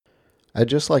I'd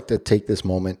just like to take this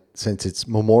moment, since it's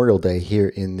Memorial Day here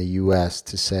in the US,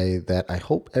 to say that I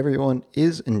hope everyone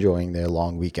is enjoying their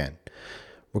long weekend.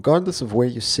 Regardless of where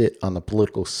you sit on the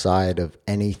political side of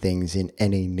any things in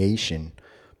any nation,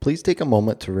 please take a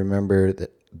moment to remember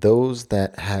that those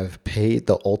that have paid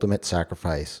the ultimate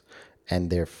sacrifice and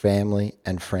their family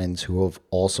and friends who have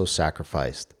also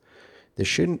sacrificed. There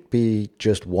shouldn't be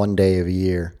just one day of a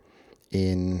year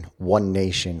in one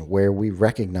nation where we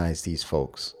recognize these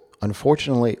folks.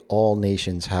 Unfortunately, all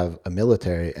nations have a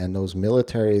military, and those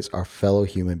militaries are fellow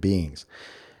human beings.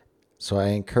 So I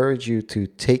encourage you to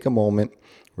take a moment,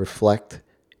 reflect,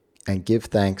 and give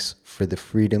thanks for the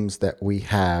freedoms that we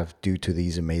have due to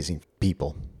these amazing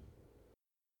people.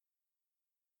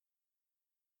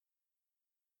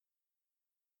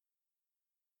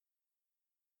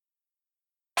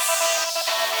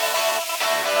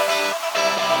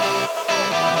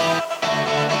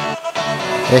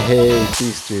 Hey,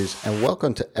 feasters, and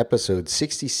welcome to episode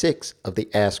 66 of the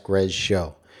Ask Rez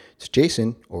show. It's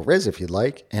Jason, or Rez if you'd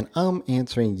like, and I'm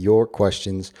answering your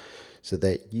questions so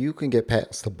that you can get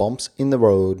past the bumps in the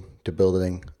road to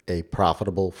building a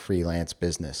profitable freelance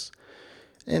business.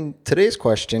 And today's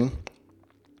question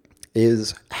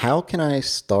is, how can I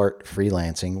start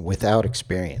freelancing without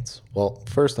experience? Well,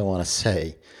 first I want to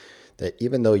say that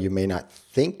even though you may not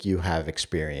think you have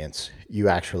experience, you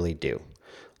actually do.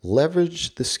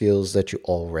 Leverage the skills that you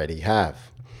already have.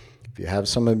 If you have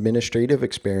some administrative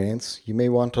experience, you may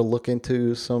want to look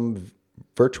into some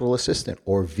virtual assistant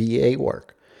or VA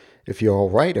work. If you're a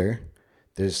writer,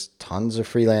 there's tons of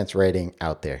freelance writing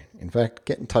out there. In fact,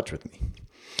 get in touch with me.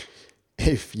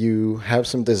 If you have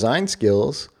some design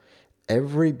skills,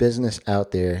 every business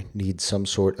out there needs some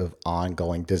sort of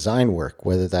ongoing design work,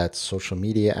 whether that's social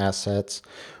media assets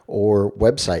or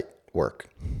website work.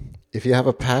 If you have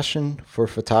a passion for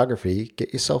photography,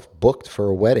 get yourself booked for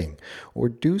a wedding or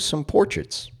do some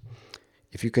portraits.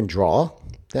 If you can draw,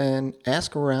 then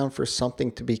ask around for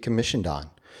something to be commissioned on.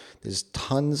 There's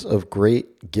tons of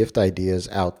great gift ideas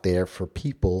out there for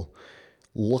people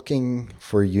looking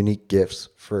for unique gifts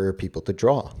for people to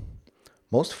draw.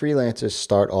 Most freelancers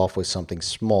start off with something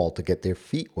small to get their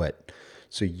feet wet,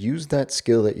 so use that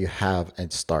skill that you have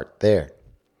and start there.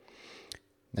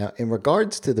 Now, in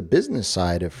regards to the business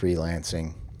side of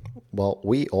freelancing, well,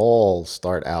 we all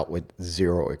start out with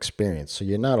zero experience, so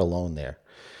you're not alone there.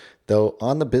 Though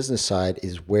on the business side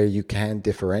is where you can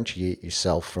differentiate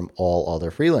yourself from all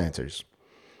other freelancers.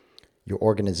 Your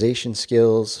organization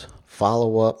skills,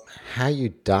 follow up, how you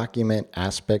document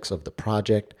aspects of the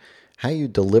project, how you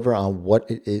deliver on what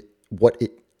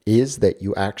it is that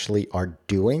you actually are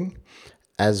doing,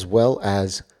 as well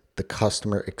as the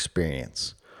customer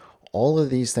experience. All of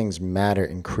these things matter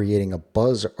in creating a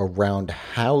buzz around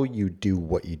how you do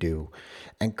what you do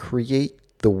and create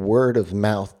the word of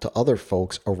mouth to other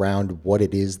folks around what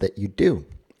it is that you do.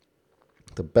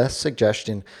 The best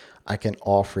suggestion I can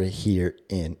offer here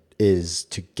in is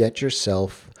to get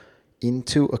yourself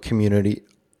into a community,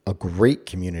 a great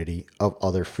community of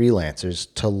other freelancers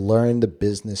to learn the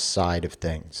business side of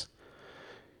things.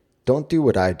 Don't do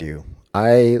what I do.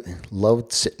 I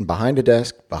loved sitting behind a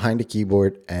desk, behind a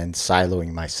keyboard, and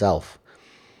siloing myself.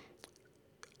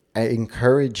 I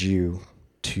encourage you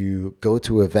to go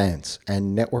to events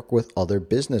and network with other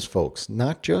business folks,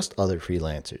 not just other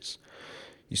freelancers.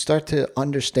 You start to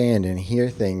understand and hear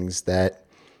things that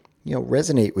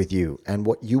resonate with you and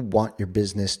what you want your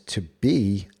business to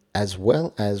be, as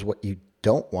well as what you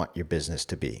don't want your business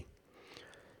to be.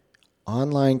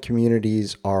 Online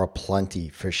communities are aplenty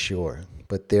for sure,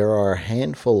 but there are a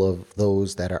handful of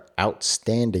those that are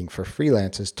outstanding for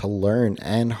freelancers to learn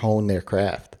and hone their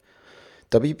craft.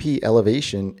 WP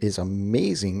Elevation is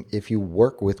amazing if you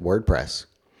work with WordPress.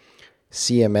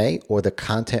 CMA, or the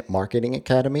Content Marketing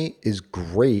Academy, is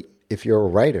great if you're a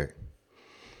writer.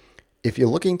 If you're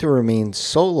looking to remain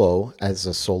solo as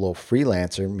a solo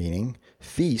freelancer, meaning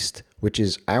Feast, which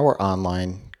is our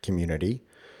online community,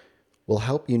 will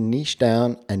help you niche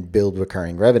down and build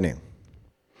recurring revenue.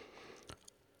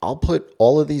 I'll put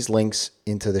all of these links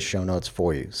into the show notes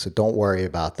for you, so don't worry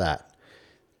about that.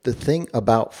 The thing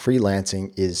about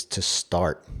freelancing is to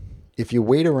start. If you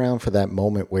wait around for that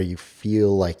moment where you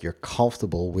feel like you're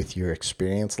comfortable with your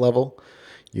experience level,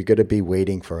 you're going to be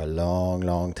waiting for a long,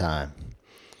 long time.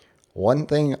 One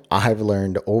thing I've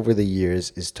learned over the years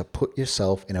is to put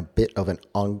yourself in a bit of an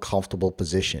uncomfortable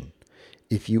position.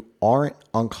 If you aren't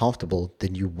uncomfortable,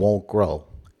 then you won't grow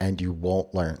and you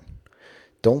won't learn.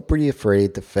 Don't be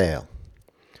afraid to fail.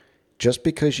 Just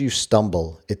because you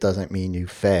stumble, it doesn't mean you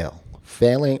fail.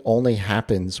 Failing only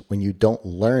happens when you don't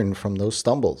learn from those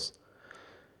stumbles.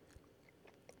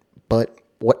 But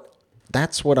what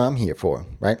That's what I'm here for,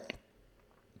 right?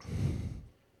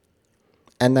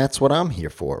 And that's what I'm here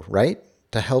for, right?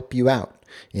 To help you out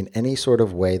in any sort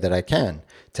of way that I can,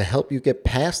 to help you get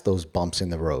past those bumps in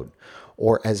the road,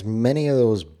 or as many of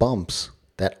those bumps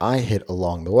that I hit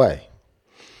along the way.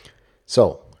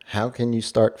 So, how can you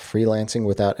start freelancing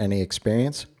without any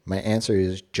experience? My answer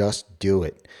is just do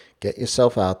it. Get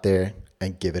yourself out there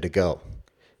and give it a go.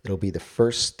 It'll be the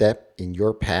first step in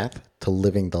your path to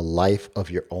living the life of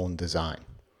your own design.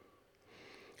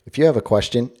 If you have a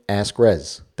question, ask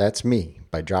Rez. That's me,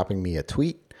 by dropping me a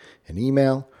tweet, an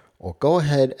email, or go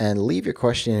ahead and leave your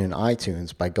question in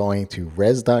iTunes by going to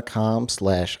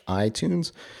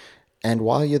rez.com/iTunes. And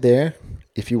while you're there,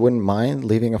 if you wouldn't mind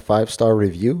leaving a 5-star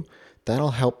review,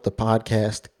 that'll help the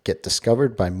podcast get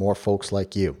discovered by more folks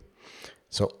like you.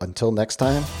 So until next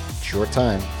time, it's your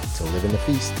time to live in the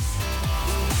feast.